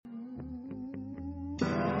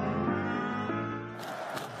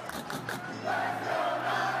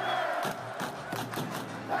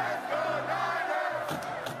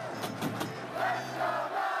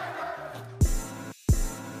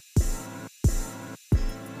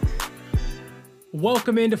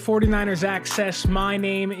Welcome into 49ers Access. My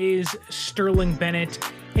name is Sterling Bennett,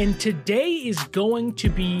 and today is going to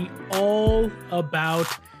be all about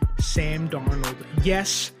Sam Darnold.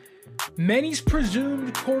 Yes, many's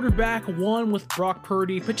presumed quarterback one with Brock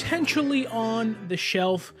Purdy potentially on the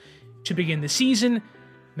shelf to begin the season.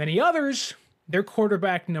 Many others, their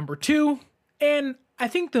quarterback number two, and I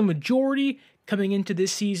think the majority coming into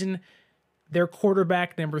this season, their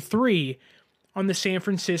quarterback number three on the San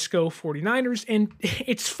Francisco 49ers. And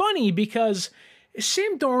it's funny because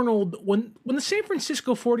Sam Darnold, when the San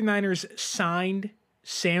Francisco 49ers signed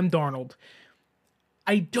Sam Darnold,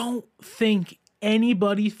 I don't think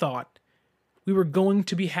anybody thought we were going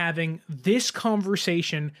to be having this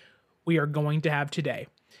conversation we are going to have today.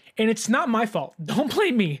 And it's not my fault. Don't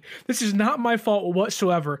blame me. This is not my fault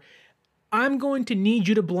whatsoever. I'm going to need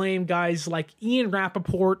you to blame guys like Ian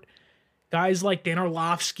Rappaport, guys like Dan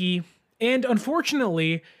Orlovsky, and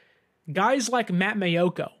unfortunately, guys like Matt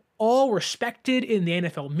Maiocco, all respected in the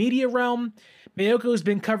NFL media realm. Maiocco has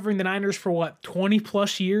been covering the Niners for 20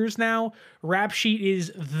 plus years now. Rap Sheet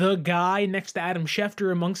is the guy next to Adam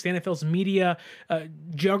Schefter amongst the NFL's media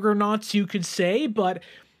juggernauts, you could say. But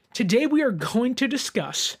today we are going to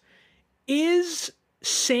discuss, is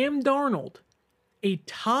Sam Darnold a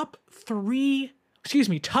top 32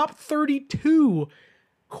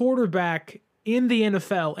 quarterback in the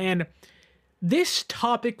NFL? And this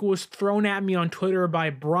topic was thrown at me on Twitter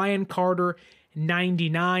by Brian Carter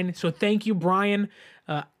 99. So thank you, Brian.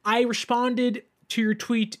 I responded to your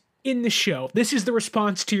tweet in the show. This is the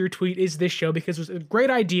response to your tweet, is this show, because it was a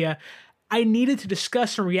great idea. I needed to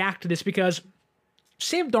discuss and react to this because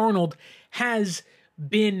Sam Darnold has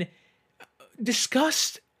been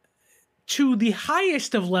discussed to the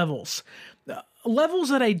highest of levels. Levels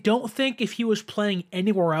that I don't think if he was playing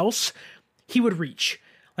anywhere else, he would reach.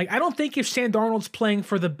 I don't think if Sam Darnold's playing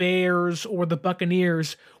for the Bears or the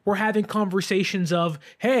Buccaneers, we're having conversations of,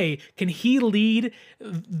 hey, can he lead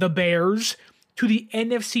the Bears to the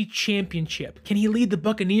NFC Championship? Can he lead the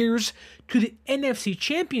Buccaneers to the NFC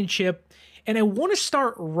Championship? And I want to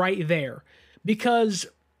start right there because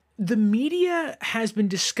the media has been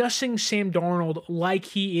discussing Sam Darnold like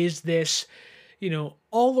he is this,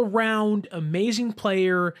 all-around amazing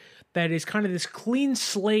player that is kind of this clean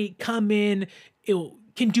slate, come in,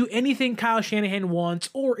 can do anything Kyle Shanahan wants,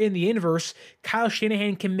 or in the inverse, Kyle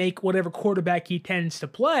Shanahan can make whatever quarterback he tends to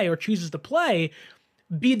play or chooses to play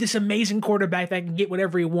be this amazing quarterback that can get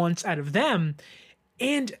whatever he wants out of them.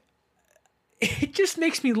 And it just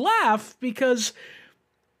makes me laugh because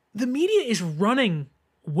the media is running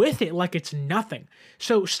with it like it's nothing.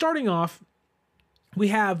 So starting off, we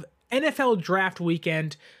have NFL draft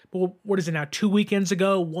weekend. Well, what is it now? 2 weekends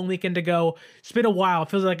ago, 1 weekend ago. It's been a while. It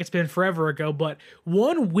feels like it's been forever ago. But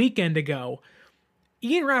 1 weekend ago,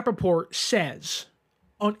 Ian Rappaport says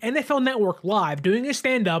on NFL Network Live, doing a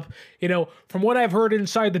stand-up, from what I've heard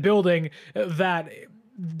inside the building, that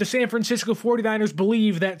the San Francisco 49ers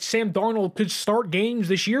believe that Sam Darnold could start games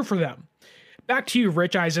this year for them. Back to you,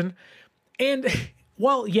 Rich Eisen. And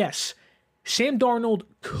while, yes, Sam Darnold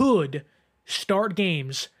could start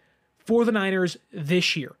games for the Niners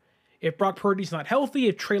this year, if Brock Purdy's not healthy,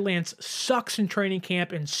 if Trey Lance sucks in training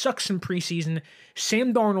camp and sucks in preseason,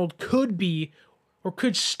 Sam Darnold could be or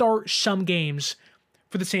could start some games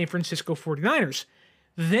for the San Francisco 49ers.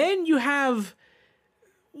 Then you have,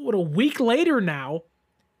 a week later now,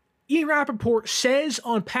 Ian Rappaport says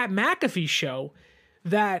on Pat McAfee's show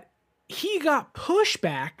that he got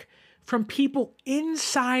pushback from people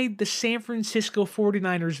inside the San Francisco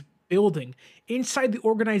 49ers building, inside the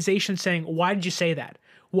organization, saying, why did you say that?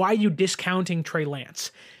 Why are you discounting Trey Lance?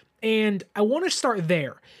 And I want to start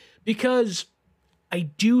there because I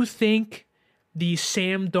do think the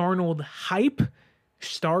Sam Darnold hype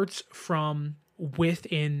starts from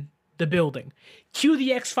within the building. Cue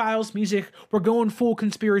the X-Files music. We're going full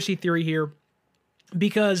conspiracy theory here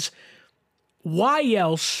because why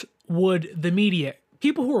else would the media,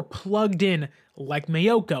 people who are plugged in like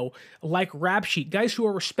Maiocco, like Rap Sheet, guys who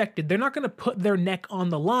are respected, they're not going to put their neck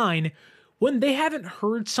on the line when they haven't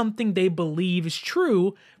heard something they believe is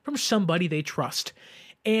true from somebody they trust.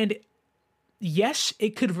 And yes,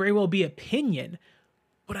 it could very well be opinion,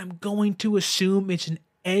 but I'm going to assume it's an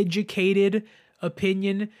educated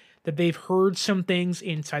opinion that they've heard some things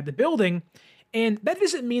inside the building. And that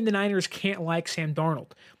doesn't mean the Niners can't like Sam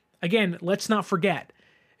Darnold. Again, let's not forget,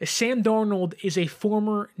 Sam Darnold is a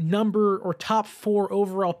former number or top 4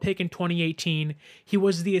 overall pick in 2018. He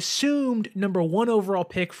was the assumed number 1 overall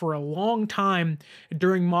pick for a long time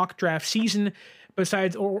during mock draft season,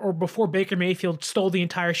 besides or before Baker Mayfield stole the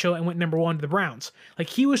entire show and went number 1 to the Browns.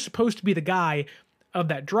 He was supposed to be the guy of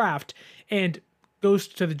that draft. And goes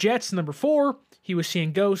to the Jets, number 4. He was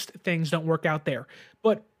seeing ghosts. Things don't work out there.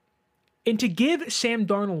 And to give Sam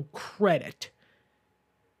Darnold credit,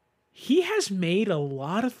 he has made a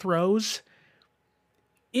lot of throws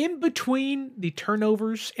in between the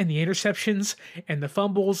turnovers and the interceptions and the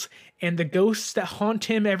fumbles and the ghosts that haunt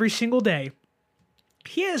him every single day.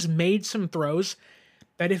 He has made some throws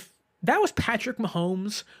that if that was Patrick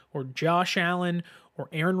Mahomes or Josh Allen or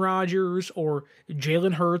Aaron Rodgers or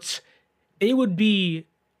Jalen Hurts, they would be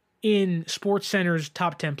in SportsCenter's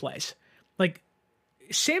top 10 plays. Like,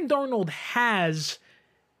 Sam Darnold has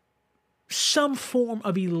some form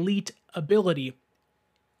of elite ability.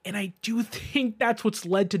 And I do think that's what's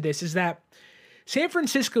led to this, is that San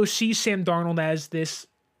Francisco sees Sam Darnold as this,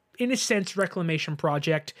 in a sense, reclamation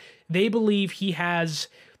project. They believe he has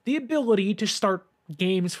the ability to start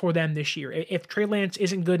games for them this year. If Trey Lance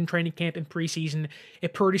isn't good in training camp and preseason,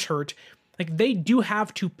 if Purdy's hurt, like, they do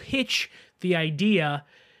have to pitch the idea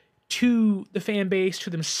to the fan base, to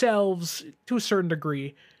themselves, to a certain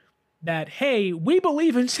degree, that, hey, we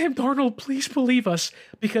believe in Sam Darnold, please believe us,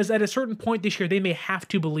 because at a certain point this year, they may have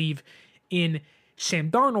to believe in Sam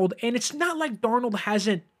Darnold, and it's not like Darnold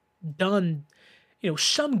hasn't done,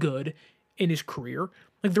 some good in his career.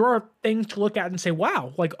 Like, there are things to look at and say,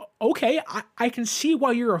 wow, like, okay, I can see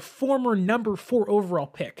why you're a former number 4 overall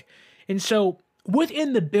pick. And so,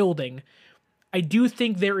 within the building, I do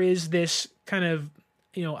think there is this kind of,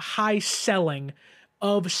 high selling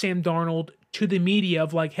of Sam Darnold to the media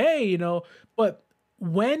of like, hey, but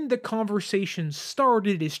when the conversation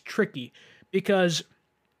started is tricky because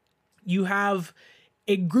you have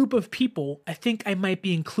a group of people, I think I might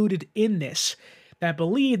be included in this, that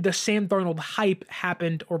believe the Sam Darnold hype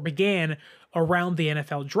happened or began around the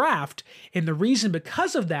NFL draft. And the reason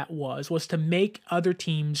because of that was to make other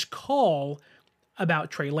teams call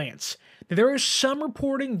about Trey Lance. There is some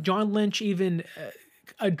reporting, John Lynch even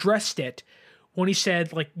addressed it when he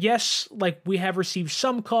said, like, yes, like, we have received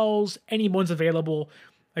some calls, anyone's available,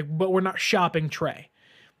 like, but we're not shopping Trey.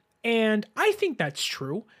 And I think that's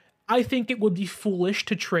true. I think it would be foolish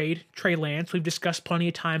to trade Trey Lance. We've discussed plenty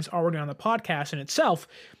of times already on the podcast in itself.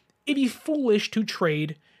 It'd be foolish to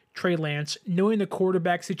trade Trey Lance, knowing the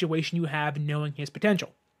quarterback situation you have, knowing his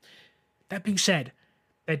potential. That being said,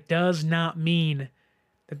 that does not mean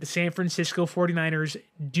that the San Francisco 49ers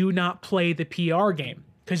do not play the PR game,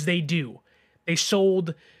 because they do. They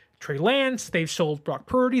sold Trey Lance, they've sold Brock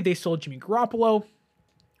Purdy, they sold Jimmy Garoppolo,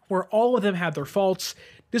 where all of them have their faults.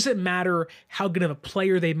 Doesn't matter how good of a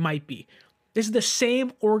player they might be. This is the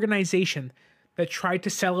same organization that tried to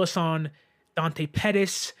sell us on Dante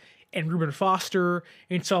Pettis and Reuben Foster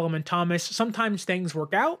and Solomon Thomas. Sometimes things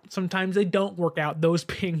work out, sometimes they don't work out, those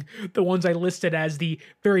being the ones I listed as the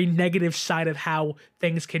very negative side of how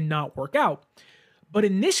things cannot work out. But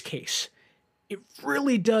in this case, it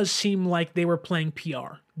really does seem like they were playing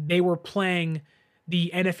PR. They were playing the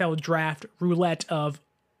NFL draft roulette of,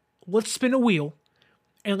 let's spin a wheel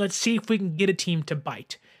and let's see if we can get a team to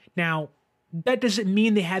bite. Now, that doesn't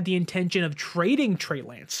mean they had the intention of trading Trey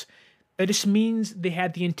Lance. That just means they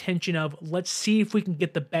had the intention of, let's see if we can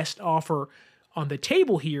get the best offer on the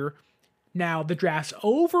table here. Now, the draft's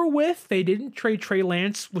over with. They didn't trade Trey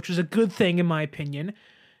Lance, which was a good thing in my opinion.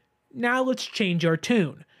 Now let's change our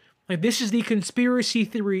tune. Like, this is the conspiracy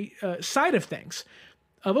theory side of things.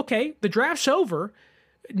 Of, okay, the draft's over.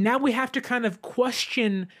 Now we have to kind of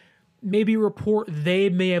question maybe a report they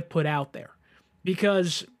may have put out there.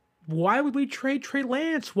 Because why would we trade Trey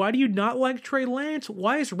Lance? Why do you not like Trey Lance?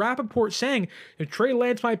 Why is Rappaport saying that Trey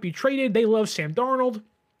Lance might be traded? They love Sam Darnold.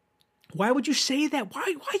 Why would you say that? Why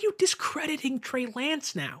are you discrediting Trey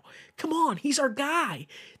Lance now? Come on, he's our guy.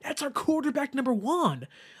 That's our quarterback number 1.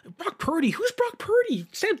 Brock Purdy. Who's Brock Purdy?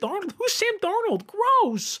 Sam Darnold. Who's Sam Darnold?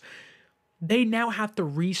 Gross. They now have to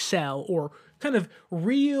resell or kind of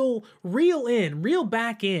reel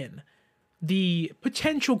back in the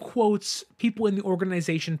potential quotes people in the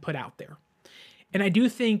organization put out there. And I do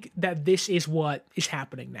think that this is what is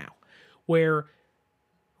happening now, where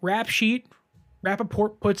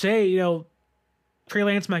Rappaport puts, hey, Trey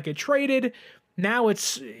Lance might get traded. Now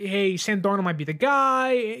it's, hey, Sam Darnold might be the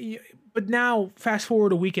guy. But now, fast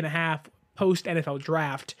forward a week and a half post NFL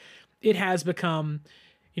draft, it has become,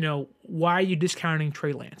 why are you discounting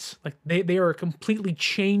Trey Lance? Like, they are completely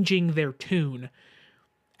changing their tune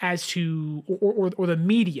as to, or the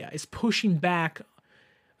media is pushing back,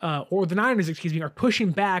 or the Niners, are pushing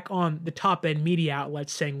back on the top end media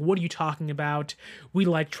outlets saying, what are you talking about? We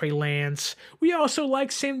like Trey Lance. We also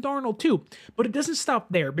like Sam Darnold too. But it doesn't stop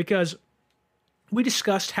there, because we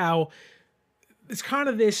discussed how it's kind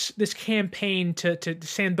of this campaign to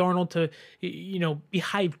Sam Darnold to, be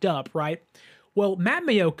hyped up, right? Well, Matt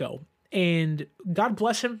Mayoko, and God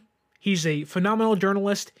bless him, he's a phenomenal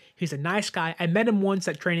journalist. He's a nice guy. I met him once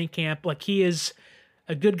at training camp. Like, he is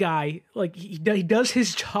a good guy. Like, he does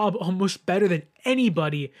his job almost better than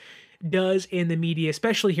anybody does in the media,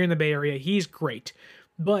 especially here in the Bay Area. He's great.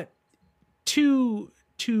 But to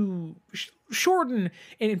shorten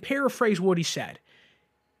and paraphrase what he said,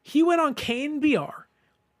 he went on KNBR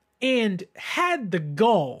and had the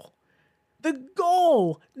gall,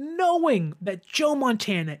 knowing that Joe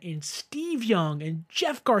Montana and Steve Young and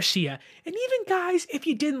Jeff Garcia, and even guys, if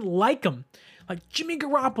you didn't like them, like Jimmy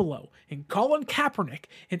Garoppolo and Colin Kaepernick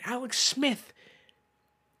and Alex Smith,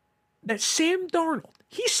 that Sam Darnold,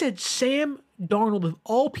 he said Sam Darnold, of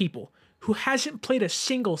all people, who hasn't played a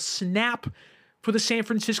single snap for the San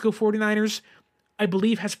Francisco 49ers, I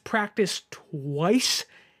believe has practiced twice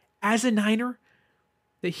as a Niner,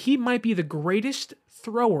 that he might be the greatest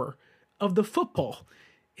thrower of the football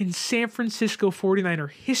in San Francisco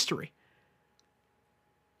 49er history.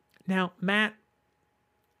 Now, Matt,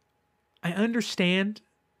 I understand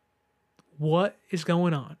what is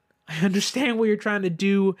going on. I understand what you're trying to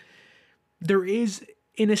do. There is,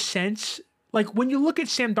 in a sense, like when you look at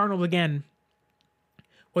Sam Darnold again,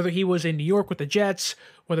 whether he was in New York with the Jets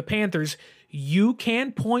or the Panthers, you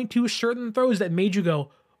can point to certain throws that made you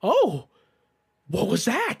go, oh, what was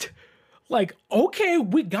that? Like, okay,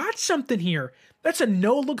 we got something here. That's a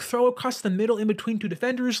no-look throw across the middle in between two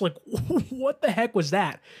defenders. Like, what the heck was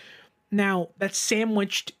that? Now, that's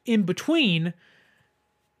sandwiched in between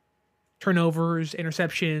turnovers,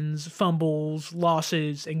 interceptions, fumbles,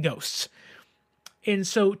 losses, and ghosts. And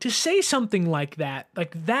so to say something like that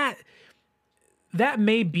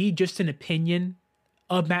may be just an opinion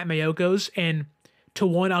of Matt Mayoko's, and to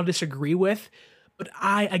one I'll disagree with. But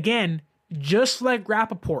I, again, just like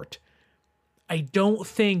Rappaport, I don't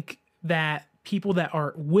think that people that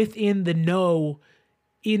are within the know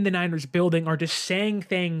in the Niners building are just saying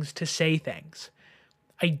things to say things.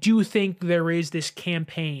 I do think there is this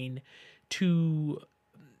campaign to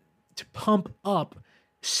pump up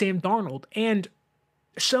Sam Darnold, and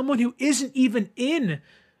someone who isn't even in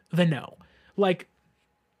the know. Like,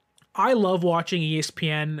 I love watching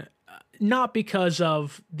ESPN, not because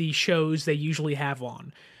of the shows they usually have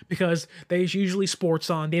on, because there's usually sports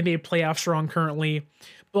on, the NBA playoffs are on currently,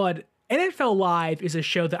 but NFL Live is a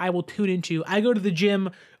show that I will tune into. I go to the gym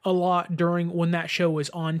a lot during when that show is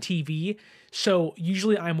on TV, so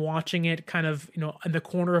usually I'm watching it kind of, in the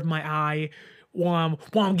corner of my eye while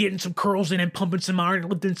I'm getting some curls in and pumping some iron and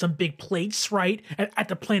lifting some big plates, right, at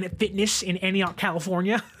the Planet Fitness in Antioch,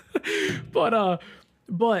 California. But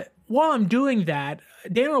while I'm doing that,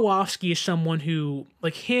 Dan Orlovsky is someone who,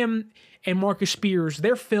 like him and Marcus Spears,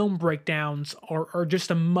 their film breakdowns are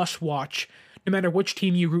just a must-watch, no matter which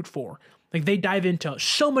team you root for. Like, they dive into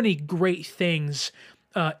so many great things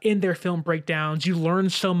in their film breakdowns. You learn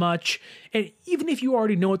so much, and even if you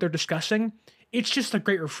already know what they're discussing, it's just a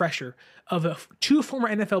great refresher of two former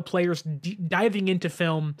NFL players diving into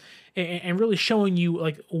film and really showing you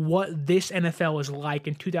like what this NFL is like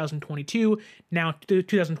in 2022, now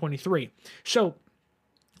 2023. So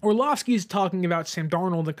Orlovsky is talking about Sam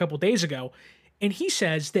Darnold a couple days ago, and he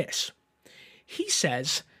says this. He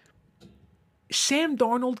says, Sam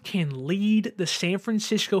Darnold can lead the San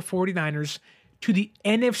Francisco 49ers to the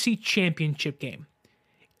NFC Championship game.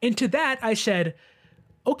 And to that, I said,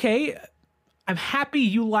 okay, I'm happy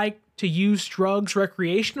you like to use drugs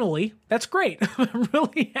recreationally. That's great. I'm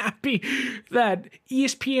really happy that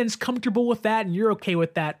ESPN's comfortable with that and you're okay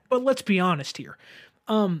with that. But let's be honest here.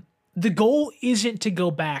 The goal isn't to go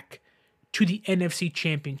back to the NFC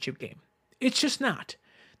Championship game. It's just not.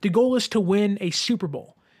 The goal is to win a Super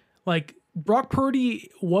Bowl. Like, Brock Purdy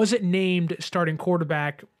wasn't named starting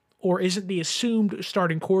quarterback, or isn't the assumed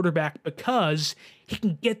starting quarterback because he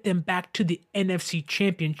can get them back to the NFC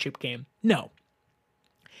Championship game. No.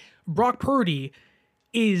 Brock Purdy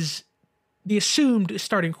is the assumed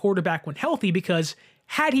starting quarterback when healthy, because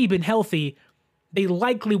had he been healthy, they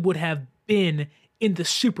likely would have been in the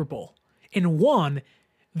Super Bowl and won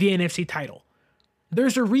the NFC title.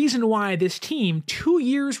 There's a reason why this team, 2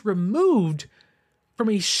 years removed from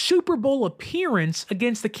a Super Bowl appearance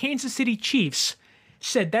against the Kansas City Chiefs,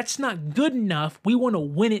 said that's not good enough, we want to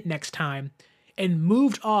win it next time, and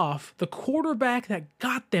moved off the quarterback that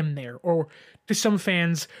got them there. Or to some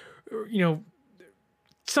fans,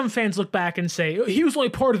 some fans look back and say, he was only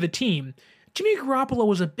part of the team. Jimmy Garoppolo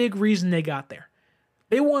was a big reason they got there.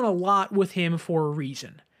 They won a lot with him for a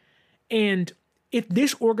reason. And if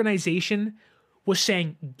this organization was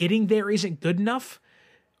saying getting there isn't good enough,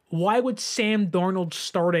 why would Sam Darnold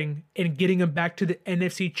starting and getting him back to the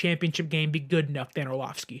NFC Championship game be good enough, Dan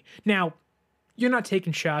Orlovsky? Now, You're not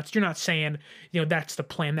taking shots. You're not saying, that's the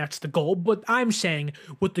plan, that's the goal. But I'm saying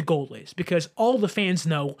what the goal is, because all the fans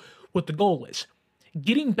know what the goal is.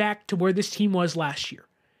 Getting back to where this team was last year,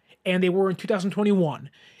 and they were in 2021,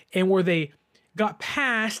 and where they got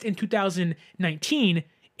past in 2019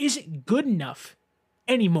 isn't good enough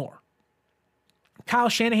anymore. Kyle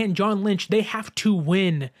Shanahan, John Lynch, they have to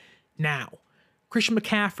win now. Christian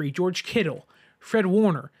McCaffrey, George Kittle, Fred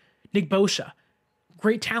Warner, Nick Bosa,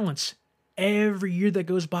 great talents. Every year that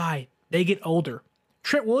goes by, they get older.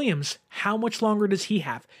 Trent Williams, how much longer does he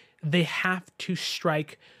have? They have to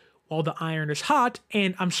strike while the iron is hot.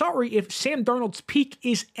 And I'm sorry, if Sam Darnold's peak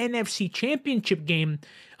is NFC Championship game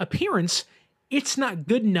appearance, it's not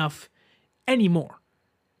good enough anymore.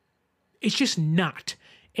 It's just not.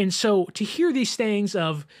 And so to hear these things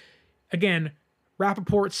of, again,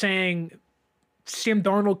 Rappaport saying Sam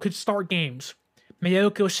Darnold could start games,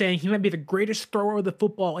 Mayoko saying he might be the greatest thrower of the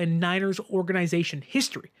football in Niners organization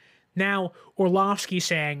history. Now, Orlovsky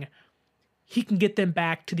saying he can get them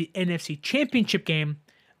back to the NFC Championship game.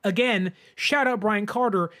 Again, shout out Brian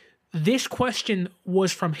Carter. This question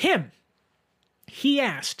was from him. He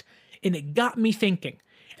asked, and it got me thinking,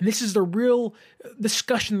 and this is the real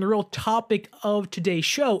discussion, the real topic of today's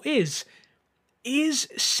show is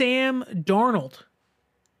Sam Darnold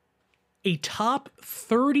a top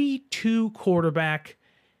 32 quarterback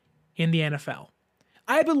in the NFL?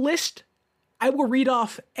 I have a list. I will read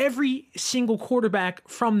off every single quarterback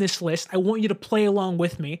from this list. I want you to play along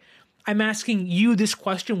with me. I'm asking you this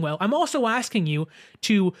question, Will. I'm also asking you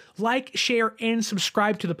to like, share, and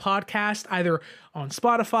subscribe to the podcast, either on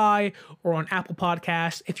Spotify or on Apple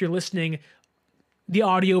Podcasts if you're listening the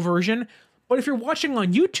audio version. But if you're watching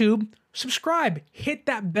on YouTube, subscribe. Hit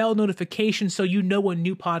that bell notification so you know when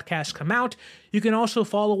new podcasts come out. You can also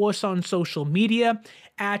follow us on social media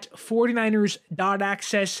at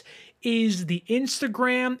 49ers.access is the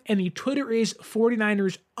Instagram, and the Twitter is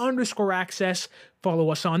 49ers_access. Follow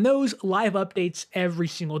us on those. Live updates every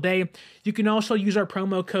single day. You can also use our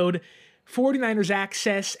promo code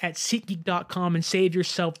 49ersaccess at SeatGeek.com and save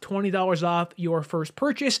yourself $20 off your first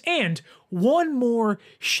purchase. And one more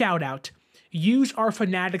shout out. Use our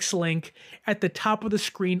Fanatics link at the top of the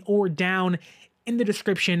screen or down in the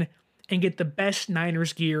description and get the best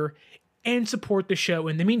Niners gear and support the show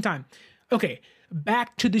in the meantime. Okay,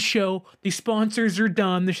 back to the show. The sponsors are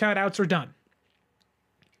done. The shout outs are done.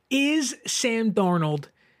 Is Sam Darnold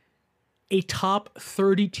a top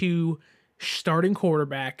 32 starting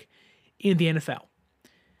quarterback in the NFL?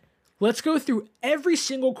 Let's go through every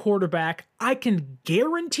single quarterback. I can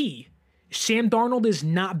guarantee Sam Darnold is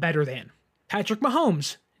not better than Patrick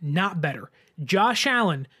Mahomes, not better. Josh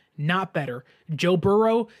Allen, not better. Joe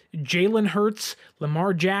Burrow, Jalen Hurts,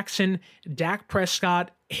 Lamar Jackson, Dak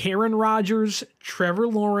Prescott, Aaron Rodgers, Trevor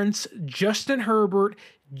Lawrence, Justin Herbert,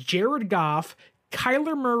 Jared Goff,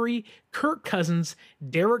 Kyler Murray, Kirk Cousins,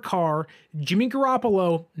 Derek Carr, Jimmy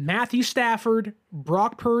Garoppolo, Matthew Stafford,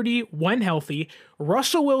 Brock Purdy when healthy,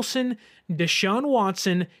 Russell Wilson, Deshaun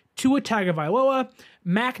Watson, Tua Tagovailoa,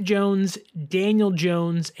 Mac Jones, Daniel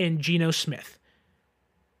Jones, and Geno Smith.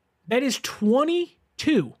 That is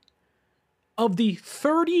 22 of the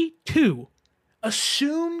 32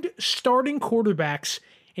 assumed starting quarterbacks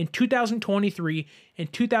in 2023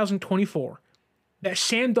 and 2024 that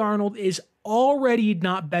Sam Darnold is already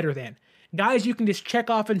not better than. Guys, you can just check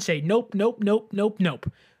off and say, nope, nope, nope, nope,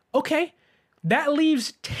 nope. Okay, that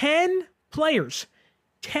leaves 10 players,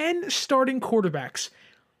 10 starting quarterbacks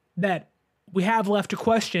that we have left to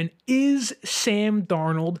question, is Sam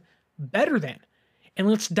Darnold better than? And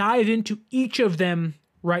let's dive into each of them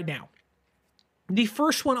right now. The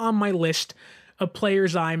first one on my list of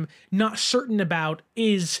players I'm not certain about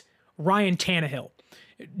is Ryan Tannehill.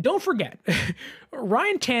 Don't forget,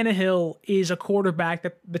 Ryan Tannehill is a quarterback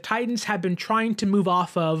that the Titans have been trying to move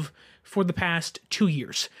off of for the past 2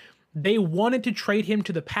 years. They wanted to trade him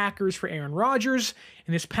to the Packers for Aaron Rodgers,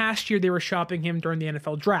 and this past year they were shopping him during the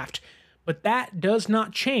NFL draft. But that does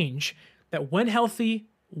not change that when healthy,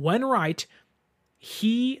 when right,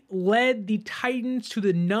 he led the Titans to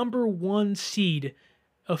the number 1 seed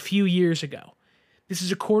a few years ago. This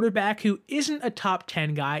is a quarterback who isn't a top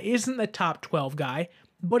 10 guy, isn't a top 12 guy,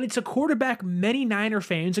 but it's a quarterback many Niner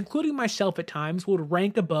fans, including myself at times, would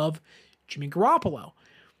rank above Jimmy Garoppolo.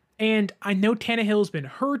 And I know Tannehill's been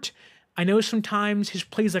hurt. I know sometimes his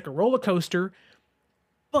play's like a roller coaster.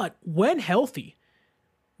 But when healthy,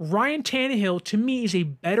 Ryan Tannehill, to me, is a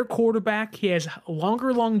better quarterback. He has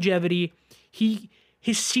longer longevity.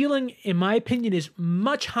 His ceiling, in my opinion, is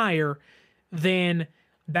much higher than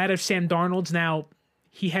that of Sam Darnold's. Now,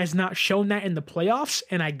 he has not shown that in the playoffs,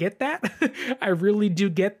 and I get that. I really do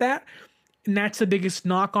get that. And that's the biggest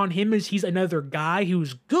knock on him, is he's another guy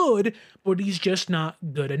who's good, but he's just not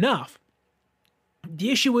good enough. The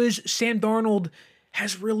issue is Sam Darnold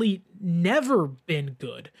has really never been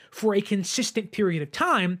good for a consistent period of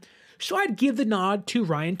time, so I'd give the nod to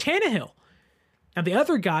Ryan Tannehill. Now, the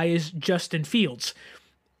other guy is Justin Fields.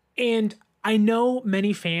 And I know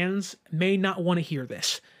many fans may not want to hear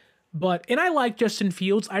this, and I like Justin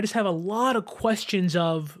Fields. I just have a lot of questions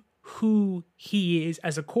of who he is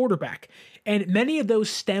as a quarterback. And many of those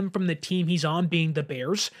stem from the team he's on, being the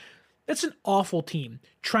Bears. That's an awful team,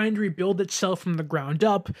 trying to rebuild itself from the ground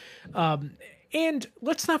up. And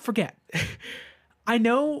let's not forget, I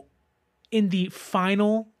know in the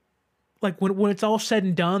final, like when it's all said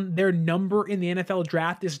and done, their number in the NFL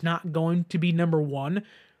draft is not going to be number 1.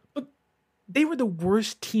 But they were the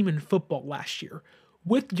worst team in football last year,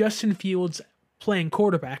 with Justin Fields playing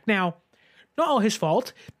quarterback. Now, not all his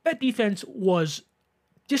fault. That defense was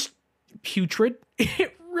just putrid.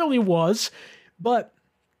 It really was. But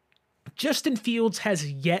Justin Fields has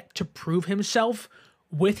yet to prove himself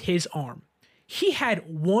with his arm. He had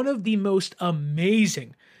one of the most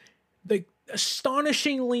amazing,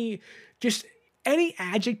 astonishingly, just any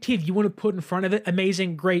adjective you want to put in front of it,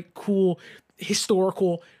 amazing, great, cool,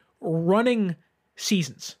 historical, running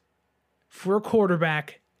seasons for a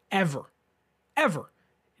quarterback ever.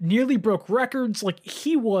 Nearly broke records. Like,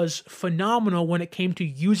 he was phenomenal when it came to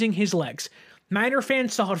using his legs. Niner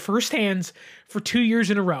fans saw it firsthand for 2 years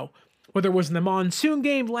in a row, whether it was in the monsoon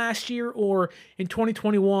game last year or in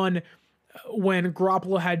 2021 when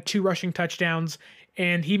Garoppolo had 2 rushing touchdowns,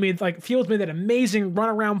 and Fields made that amazing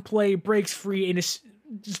runaround play, breaks free, and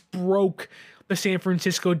just broke the San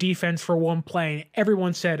Francisco defense for one play. And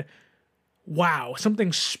everyone said, wow,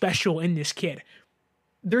 something special in this kid.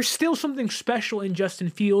 There's still something special in Justin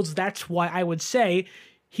Fields. That's why I would say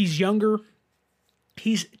he's younger.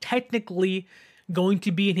 He's technically going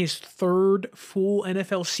to be in his 3rd full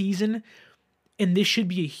NFL season, and this should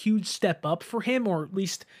be a huge step up for him, or at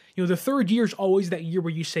least, the 3rd year is always that year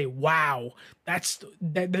where you say, wow,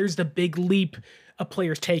 there's the big leap a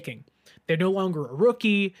player's taking. They're no longer a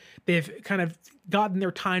rookie. They've kind of gotten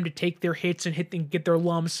their time to take their hits and hit and get their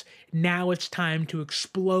lumps. Now it's time to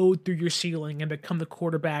explode through your ceiling and become the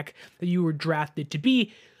quarterback that you were drafted to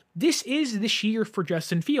be. This is this year for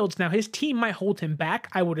Justin Fields. Now, his team might hold him back.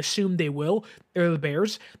 I would assume they will. They're the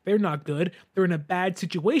Bears. They're not good. They're in a bad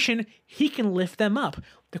situation. He can lift them up.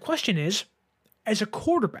 The question is, as a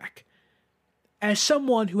quarterback, as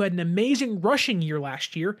someone who had an amazing rushing year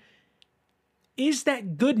last year, is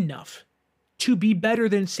that good enough to be better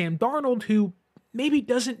than Sam Darnold, who maybe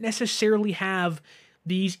doesn't necessarily have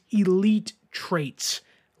these elite traits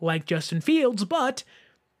like Justin Fields? But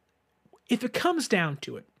if it comes down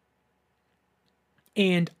to it,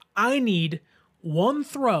 and I need one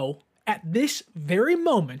throw at this very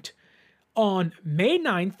moment on May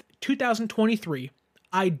 9th, 2023,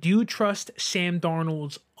 I do trust Sam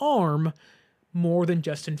Darnold's arm more than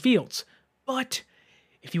Justin Fields. But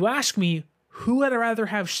if you ask me, who would I rather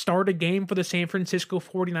have start a game for the San Francisco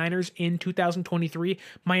 49ers in 2023?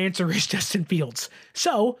 My answer is Justin Fields.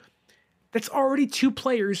 So that's already 2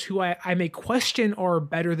 players who I may question are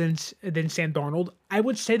better than Sam Darnold. I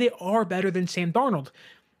would say they are better than Sam Darnold.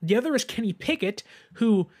 The other is Kenny Pickett,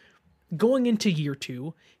 who, going into year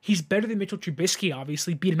 2, he's better than Mitchell Trubisky,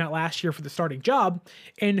 obviously, beat him out last year for the starting job.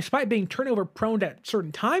 And despite being turnover prone at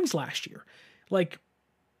certain times last year,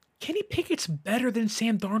 Kenny Pickett's better than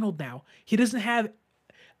Sam Darnold now.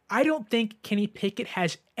 I don't think Kenny Pickett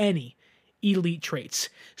has any elite traits.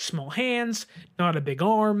 Small hands, not a big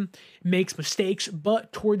arm, makes mistakes,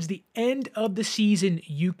 but towards the end of the season,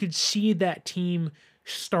 you could see that team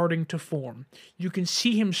starting to form. You can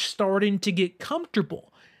see him starting to get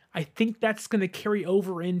comfortable. I think that's going to carry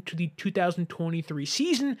over into the 2023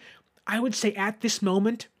 season. I would say at this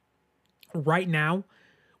moment, right now,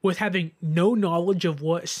 with having no knowledge of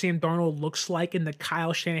what Sam Darnold looks like in the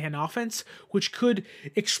Kyle Shanahan offense, which could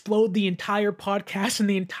explode the entire podcast and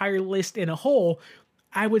the entire list in a whole,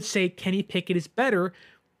 I would say Kenny Pickett is better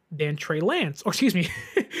than Trey Lance. Or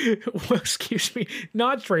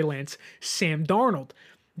not Trey Lance, Sam Darnold.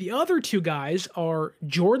 The other 2 guys are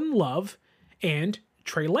Jordan Love and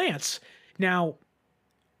Trey Lance. Now,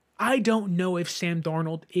 I don't know if Sam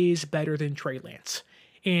Darnold is better than Trey Lance,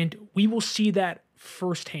 and we will see that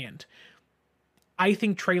firsthand. I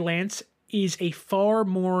think Trey Lance is a far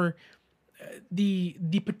more the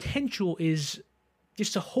potential is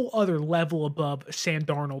just a whole other level above Sam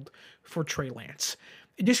Darnold for Trey Lance.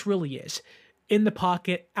 It just really is. In the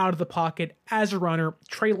pocket, out of the pocket, as a runner,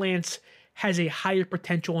 Trey Lance has a higher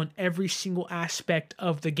potential in every single aspect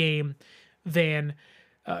of the game than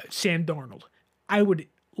Sam Darnold. I would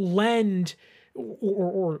lend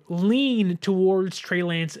or lean towards Trey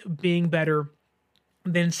Lance being better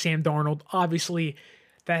than Sam Darnold. Obviously,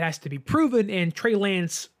 that has to be proven, and Trey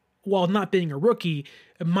Lance, while not being a rookie,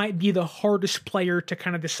 might be the hardest player to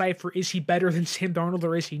kind of decipher, is he better than Sam Darnold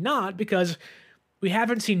or is he not, because we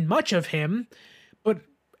haven't seen much of him. But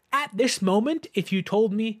at this moment, if you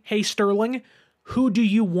told me, hey, Sterling, who do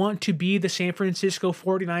you want to be the San Francisco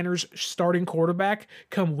 49ers starting quarterback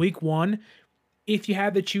come week 1? If you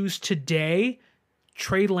had to choose today,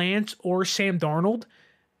 Trey Lance or Sam Darnold,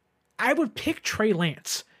 I would pick Trey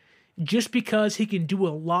Lance just because he can do a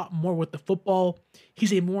lot more with the football.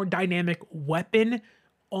 He's a more dynamic weapon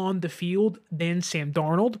on the field than Sam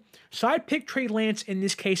Darnold. So I'd pick Trey Lance in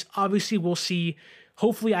this case. Obviously, we'll see.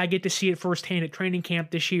 Hopefully, I get to see it firsthand at training camp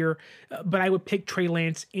this year, but I would pick Trey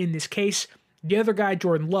Lance in this case. The other guy,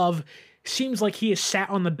 Jordan Love, seems like he has sat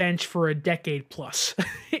on the bench for a decade plus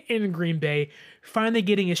in Green Bay, finally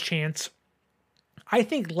getting his chance. I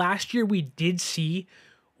think last year we did see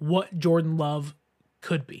what Jordan Love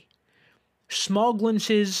could be. Small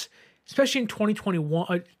glimpses, especially in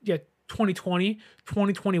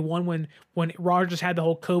 2021 when Rodgers had the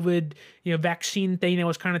whole COVID, vaccine thing that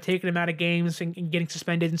was kind of taking him out of games and getting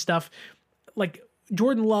suspended and stuff. Like,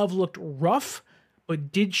 Jordan Love looked rough,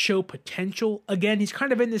 but did show potential. Again, he's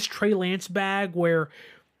kind of in this Trey Lance bag where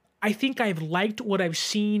I think I've liked what I've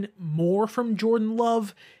seen more from Jordan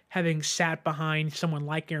Love, having sat behind someone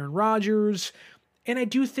like Aaron Rodgers. And I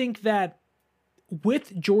do think that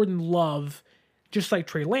with Jordan Love, just like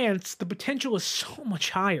Trey Lance, the potential is so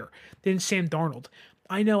much higher than Sam Darnold.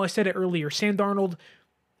 I know I said it earlier, Sam Darnold,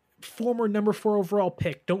 former number 4 overall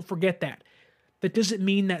pick, don't forget that. That doesn't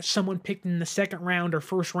mean that someone picked in the second round or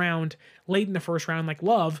first round, late in the first round like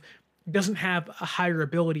Love, doesn't have a higher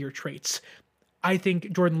ability or traits. I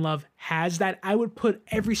think Jordan Love has that. I would put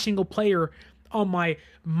every single player on my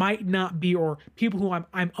might not be, or people who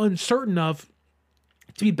I'm uncertain of,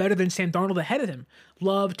 to be better than Sam Darnold ahead of him.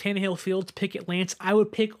 Love, Tannehill, Fields, Pickett, Lance. I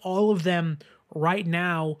would pick all of them right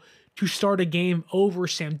now to start a game over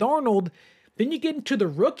Sam Darnold. Then you get into the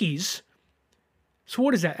rookies. So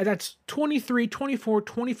what is that? That's 23, 24,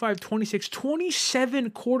 25, 26, 27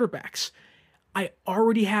 quarterbacks I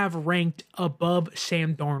already have ranked above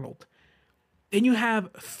Sam Darnold. Then you have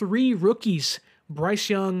 3 rookies, Bryce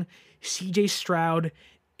Young, CJ Stroud,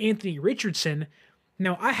 Anthony Richardson.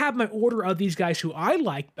 Now, I have my order of these guys who I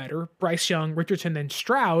like better, Bryce Young, Richardson, then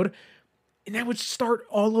Stroud, and I would start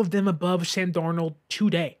all of them above Sam Darnold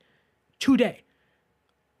today.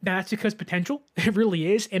 Now, that's because potential, it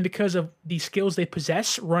really is, and because of the skills they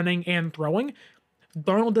possess, running and throwing.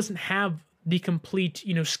 Darnold doesn't have the complete,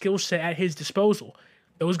 skill set at his disposal.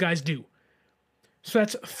 Those guys do. So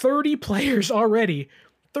that's 30 players already,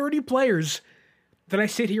 30 players that I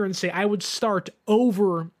sit here and say I would start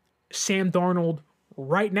over Sam Darnold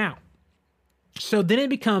right now. So then it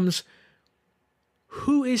becomes,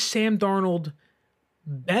 who is Sam Darnold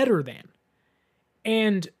better than?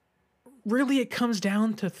 And really it comes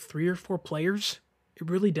down to 3 or 4 players. It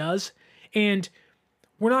really does. And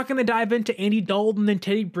we're not going to dive into Andy Dalton and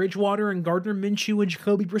Teddy Bridgewater and Gardner Minshew and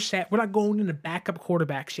Jacoby Brissett. We're not going into backup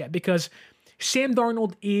quarterbacks yet, because Sam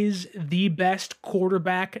Darnold is the best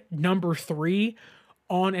quarterback, number 3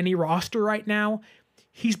 on any roster right now.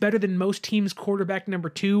 He's better than most teams' quarterback number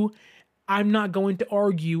 2. I'm not going to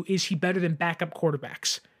argue, is he better than backup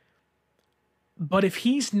quarterbacks? But if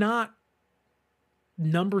he's not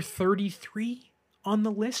number 33 on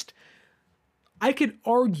the list, I could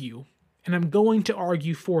argue, and I'm going to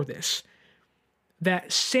argue for this,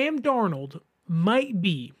 that Sam Darnold might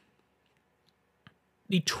be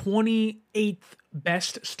the 28th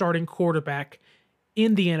best starting quarterback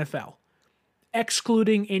in the NFL,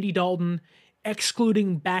 excluding Andy Dalton,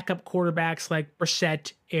 excluding backup quarterbacks like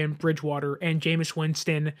Brissett and Bridgewater and Jameis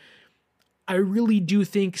Winston. I really do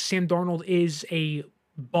think Sam Darnold is a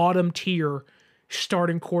bottom tier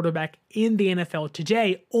starting quarterback in the NFL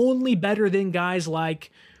today, only better than guys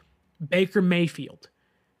like Baker Mayfield,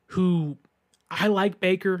 who I like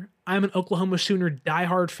Baker. I'm an Oklahoma Sooner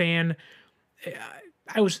diehard fan.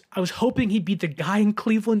 I was hoping he'd be the guy in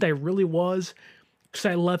Cleveland. I really was, because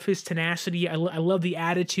I love his tenacity. I love the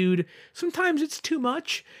attitude. Sometimes it's too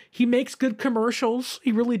much. He makes good commercials.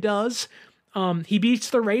 He really does. He beats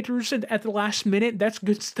the Raiders at the last minute. That's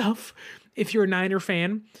good stuff if you're a Niner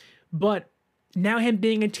fan. But now him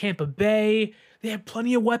being in Tampa Bay, they have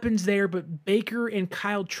plenty of weapons there, but Baker and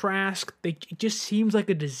Kyle Trask, it just seems like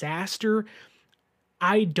a disaster.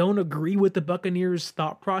 I don't agree with the Buccaneers'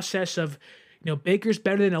 thought process of, Baker's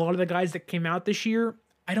better than a lot of the guys that came out this year.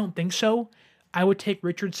 I don't think so. I would take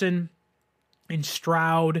Richardson and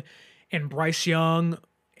Stroud and Bryce Young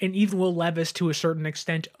and even Will Levis to a certain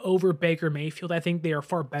extent over Baker Mayfield. I think they are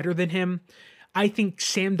far better than him. I think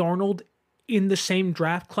Sam Darnold in the same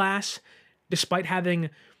draft class, despite having,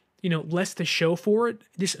 less to show for it,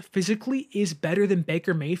 just physically is better than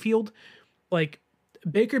Baker Mayfield. Like,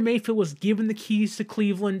 Baker Mayfield was given the keys to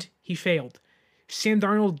Cleveland, he failed. Sam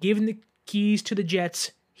Darnold given the keys to the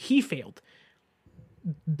Jets, he failed.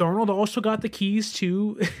 Darnold also got the keys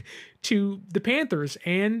to the Panthers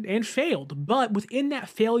and failed. But within that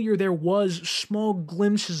failure, there was small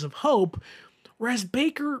glimpses of hope. Whereas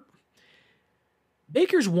Baker's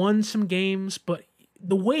won some games, but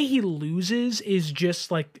the way he loses is just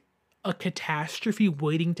like a catastrophe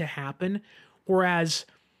waiting to happen. Whereas,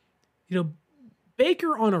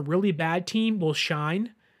 Baker on a really bad team will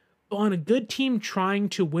shine, but on a good team trying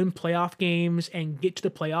to win playoff games and get to the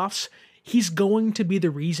playoffs, he's going to be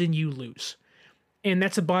the reason you lose. And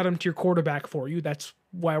that's a bottom tier quarterback for you. That's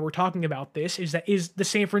why we're talking about this, is the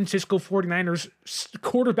San Francisco 49ers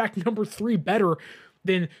quarterback number 3 better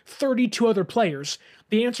than 32 other players?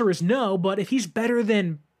 The answer is no, but if he's better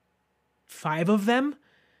than 5 of them,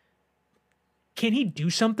 can he do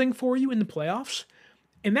something for you in the playoffs?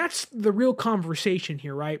 And that's the real conversation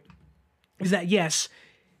here, right? Is that, yes,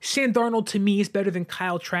 Sam Darnold to me is better than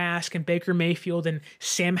Kyle Trask and Baker Mayfield and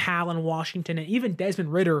Sam Howell in Washington and even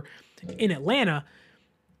Desmond Ridder in Atlanta.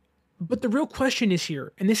 But the real question is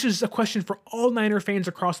here, and this is a question for all Niner fans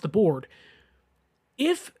across the board.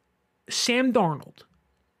 If Sam Darnold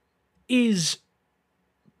is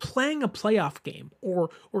playing a playoff game or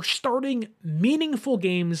starting meaningful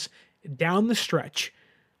games down the stretch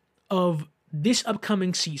of this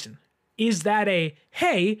upcoming season, is that a,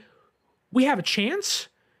 hey, we have a chance?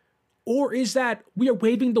 Or is that we are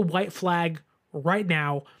waving the white flag right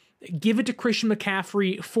now, give it to Christian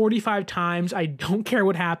McCaffrey 45 times, I don't care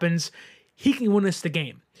what happens, he can win us the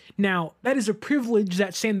game. Now, that is a privilege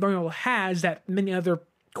that Sam Darnold has that many other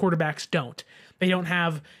quarterbacks don't. They don't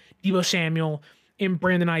have Deebo Samuel and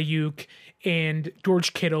Brandon Ayuk and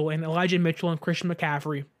George Kittle and Elijah Mitchell and Christian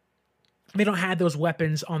McCaffrey. They don't have those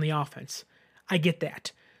weapons on the offense. I get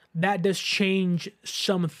that. That does change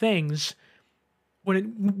some things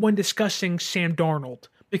when discussing Sam Darnold,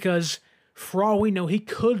 because for all we know, he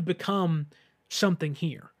could become something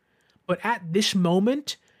here. But at this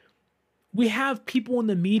moment, we have people in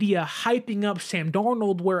the media hyping up Sam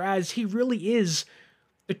Darnold, whereas he really is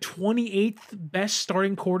the 28th best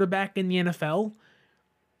starting quarterback in the NFL.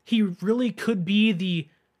 He really could be the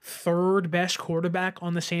 3rd best quarterback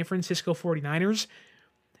on the San Francisco 49ers.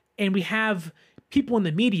 And we have people in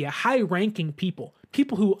the media, high-ranking people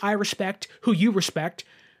who I respect, who you respect,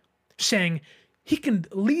 saying he can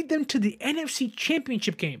lead them to the NFC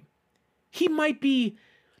Championship game. He might be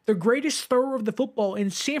the greatest thrower of the football in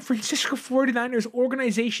San Francisco 49ers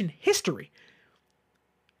organization history.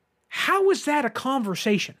 How is that a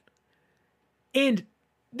conversation? And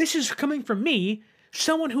this is coming from me,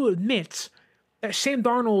 someone who admits that Sam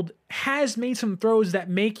Darnold has made some throws that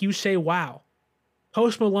make you say, wow.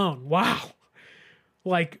 Post Malone, wow.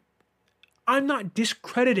 Like, I'm not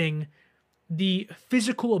discrediting the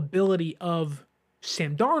physical ability of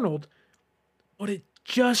Sam Darnold, but it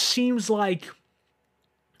just seems like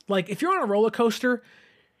if you're on a roller coaster,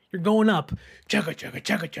 you're going up, chugga, chugga,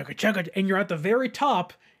 chugga, chugga, chugga, and you're at the very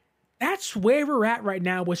top. That's where we're at right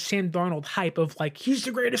now with Sam Darnold hype of like, he's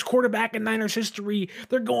the greatest quarterback in Niners history.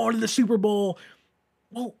 They're going to the Super Bowl.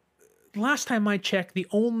 Well, last time I checked, the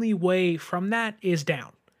only way from that is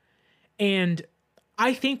down. And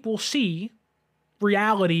I think we'll see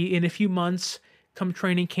reality in a few months come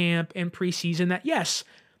training camp and preseason that, yes,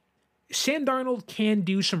 Sam Darnold can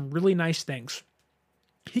do some really nice things.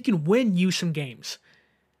 He can win you some games,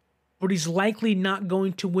 but he's likely not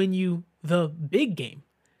going to win you the big game.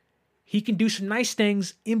 He can do some nice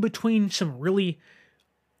things in between some really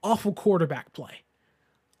awful quarterback play.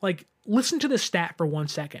 Like, listen to this stat for 1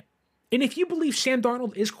 second. And if you believe Sam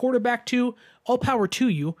Darnold is quarterback 2, all power to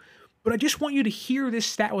you. But I just want you to hear this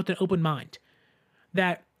stat with an open mind.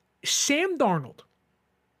 That Sam Darnold,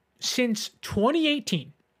 since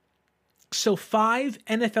 2018, so 5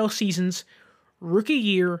 NFL seasons, rookie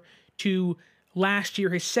year to last year,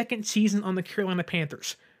 his second season on the Carolina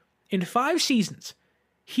Panthers. In 5 seasons,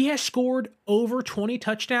 he has scored over 20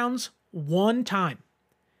 touchdowns 1 time.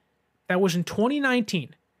 That was in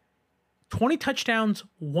 2019. 20 touchdowns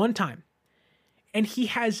 1 time. And he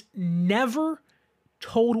has never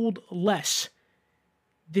totaled less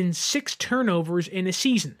than 6 turnovers in a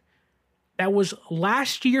season. That was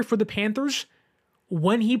last year for the Panthers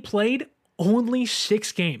when he played only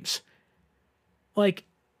 6 games. Like,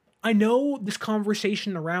 I know this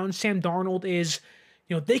conversation around Sam Darnold is,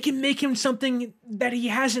 they can make him something that he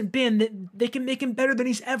hasn't been, that they can make him better than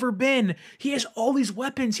he's ever been. He has all these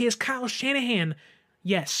weapons. He has Kyle Shanahan.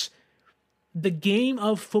 Yes, the game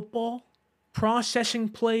of football, processing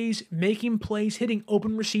plays, making plays, hitting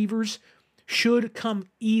open receivers should come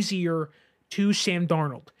easier to Sam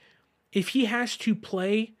Darnold. If he has to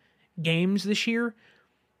play games this year,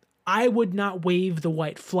 I would not wave the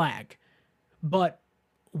white flag. But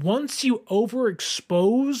once you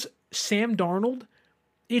overexpose Sam Darnold,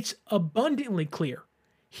 it's abundantly clear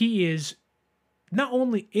he is not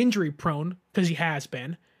only injury prone, because he has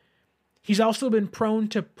been, he's also been prone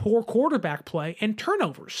to poor quarterback play and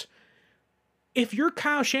turnovers. If you're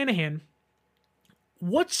Kyle Shanahan,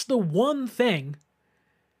 what's the one thing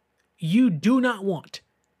you do not want?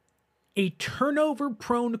 A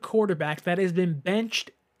turnover-prone quarterback that has been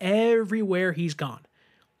benched everywhere he's gone.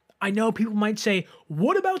 I know people might say,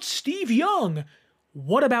 what about Steve Young?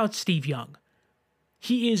 What about Steve Young?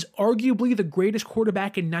 He is arguably the greatest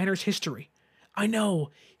quarterback in Niners history. I know,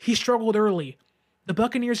 he struggled early. The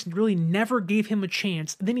Buccaneers really never gave him a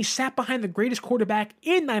chance. Then he sat behind the greatest quarterback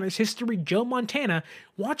in Niners history, Joe Montana,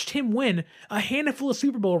 watched him win a handful of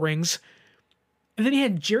Super Bowl rings, and then he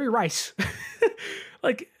had Jerry Rice.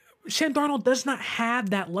 Sam Darnold does not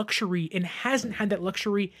have that luxury and hasn't had that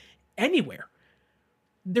luxury anywhere.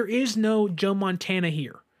 There is no Joe Montana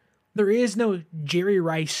here. There is no Jerry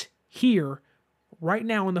Rice here right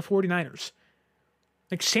now in the 49ers.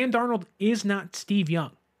 Sam Darnold is not Steve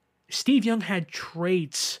Young. Steve Young had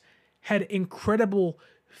traits, had incredible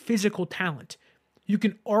physical talent. You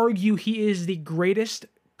can argue he is the greatest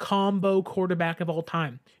combo quarterback of all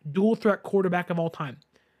time, dual threat quarterback of all time.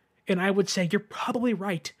 And I would say you're probably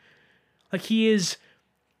right. He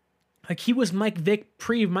was Mike Vick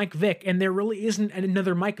pre-Mike Vick, and there really isn't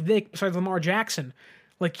another Mike Vick besides Lamar Jackson.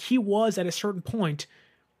 He was, at a certain point,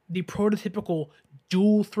 the prototypical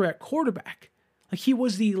dual-threat quarterback. He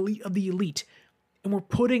was the elite of the elite. And we're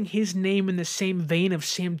putting his name in the same vein of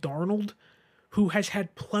Sam Darnold, who has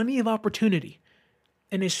had plenty of opportunity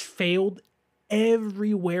and has failed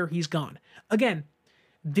everywhere he's gone. Again,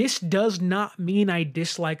 this does not mean I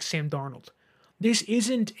dislike Sam Darnold. This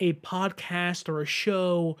isn't a podcast or a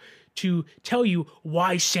show to tell you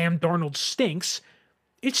why Sam Darnold stinks.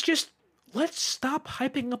 It's just, let's stop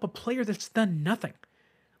hyping up a player that's done nothing.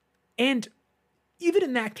 And even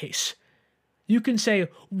in that case, you can say,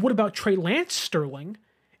 what about Trey Lance, Sterling?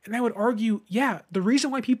 And I would argue, yeah, the reason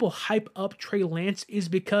why people hype up Trey Lance is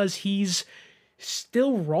because he's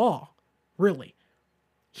still raw, really.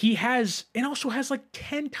 He has, and also has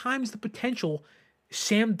 10 times the potential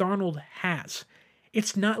Sam Darnold has.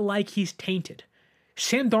 It's not like he's tainted.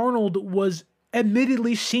 Sam Darnold was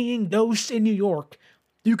admittedly seeing ghosts in New York.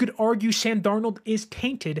 You could argue Sam Darnold is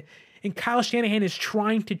tainted, and Kyle Shanahan is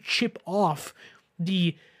trying to chip off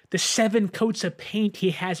the 7 coats of paint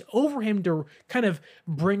he has over him to kind of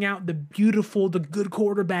bring out the beautiful, the good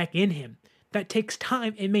quarterback in him. That takes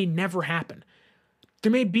time and may never happen.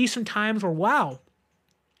 There may be some times where, wow,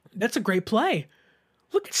 that's a great play.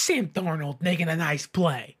 Look at Sam Darnold making a nice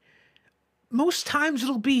play. Most times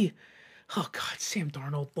it'll be, oh God, Sam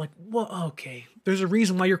Darnold, okay. There's a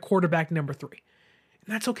reason why you're quarterback number 3.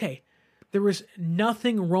 And that's okay. There is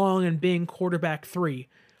nothing wrong in being quarterback 3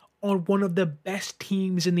 on one of the best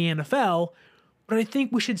teams in the NFL, but I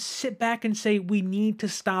think we should sit back and say we need to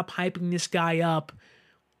stop hyping this guy up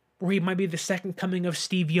where he might be the second coming of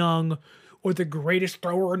Steve Young or the greatest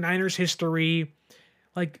thrower in Niners history.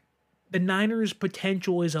 The Niners'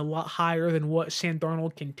 potential is a lot higher than what Sam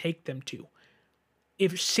Darnold can take them to.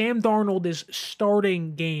 If Sam Darnold is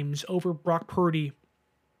starting games over Brock Purdy,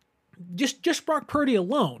 just Brock Purdy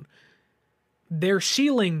alone, their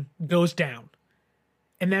ceiling goes down.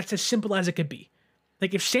 And that's as simple as it could be.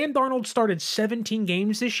 If Sam Darnold started 17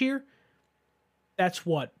 games this year, that's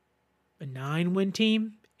what? A 9-win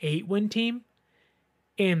team? 8-win team?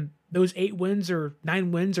 And those 8 wins or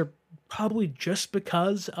 9 wins are probably just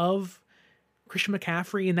because of Christian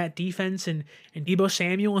McCaffrey and that defense and Deebo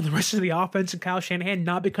Samuel and the rest of the offense and Kyle Shanahan,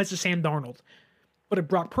 not because of Sam Darnold. But if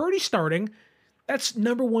Brock Purdy's starting, that's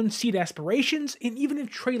number 1 seed aspirations. And even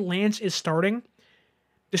if Trey Lance is starting,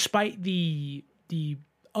 despite the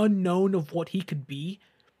unknown of what he could be,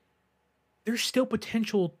 there's still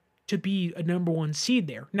potential to be a number 1 seed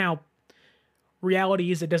there. Now,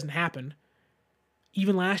 reality is it doesn't happen.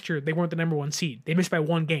 Even last year, they weren't the number 1 seed. They missed by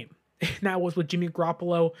 1 game. And that was with Jimmy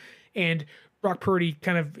Garoppolo and Brock Purdy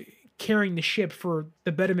kind of carrying the ship for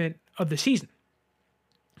the betterment of the season.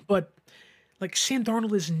 But Sam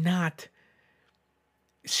Darnold is not.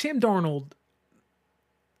 Sam Darnold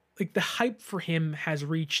like the hype for him has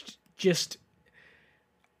reached just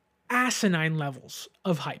asinine levels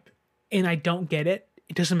of hype. And I don't get it.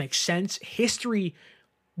 It doesn't make sense. History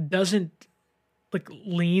doesn't like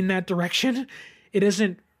lean that direction. It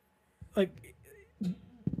doesn't like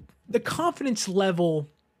the confidence level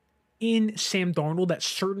in Sam Darnold that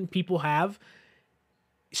certain people have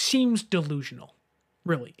seems delusional.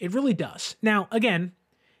 Really. It really does. Now, again,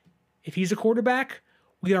 if he's a quarterback,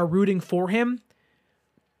 we are rooting for him.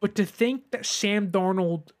 But to think that Sam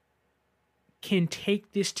Darnold can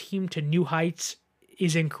take this team to new heights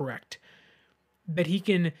is incorrect. That he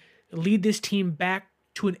can lead this team back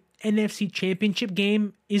to an NFC championship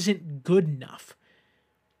game isn't good enough.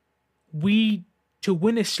 To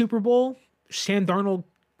win a Super Bowl, Sam Darnold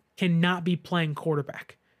cannot be playing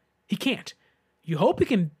quarterback. He can't. You hope he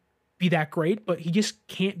can be that great, but he just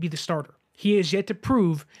can't be the starter. He has yet to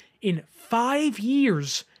prove in 5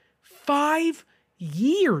 years,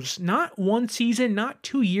 not one season, not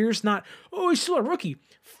 2 years, he's still a rookie.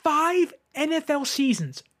 5 NFL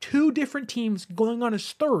seasons, 2 different teams going on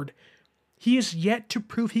his third. He is yet to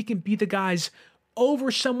prove he can be the guys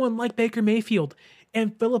over someone like Baker Mayfield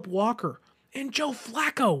and Phillip Walker and Joe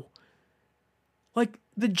Flacco. Like,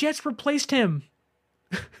 the Jets replaced him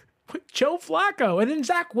with Joe Flacco and then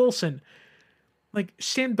Zach Wilson. Like,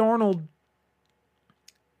 Sam Darnold,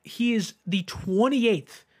 he is the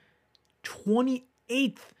 28th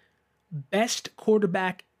best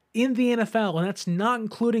quarterback in the NFL, and that's not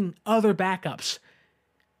including other backups.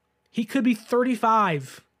 He could be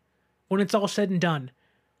 35 when it's all said and done.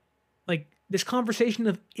 Like, this conversation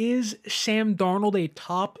of, is Sam Darnold a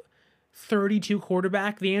top 32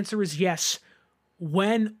 quarterback? The answer is yes,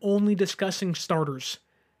 when only discussing starters.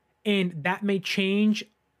 And that may change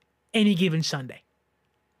any given Sunday.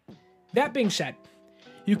 That being said,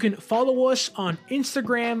 you can follow us on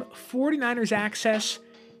Instagram. 49ers Access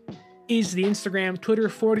is the Instagram. Twitter,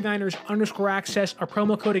 49ers_access. Our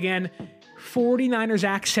promo code again, 49ers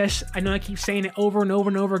Access. I know I keep saying it over and over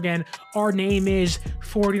and over again. Our name is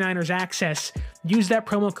 49ers Access. Use that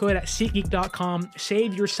promo code at SeatGeek.com.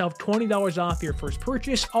 Save yourself $20 off your first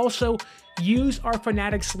purchase. Also, use our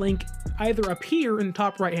Fanatics link either up here in the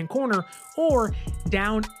top right-hand corner or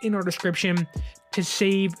down in our description to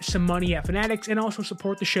save some money at Fanatics and also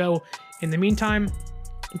support the show. In the meantime,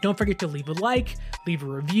 don't forget to leave a like, leave a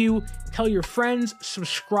review, tell your friends,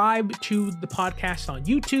 subscribe to the podcast on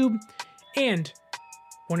YouTube. And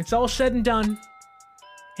when it's all said and done,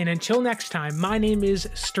 and until next time, my name is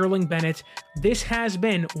Sterling Bennett. This has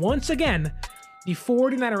been, once again, the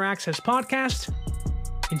 49er Access Podcast,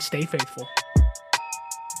 and stay faithful.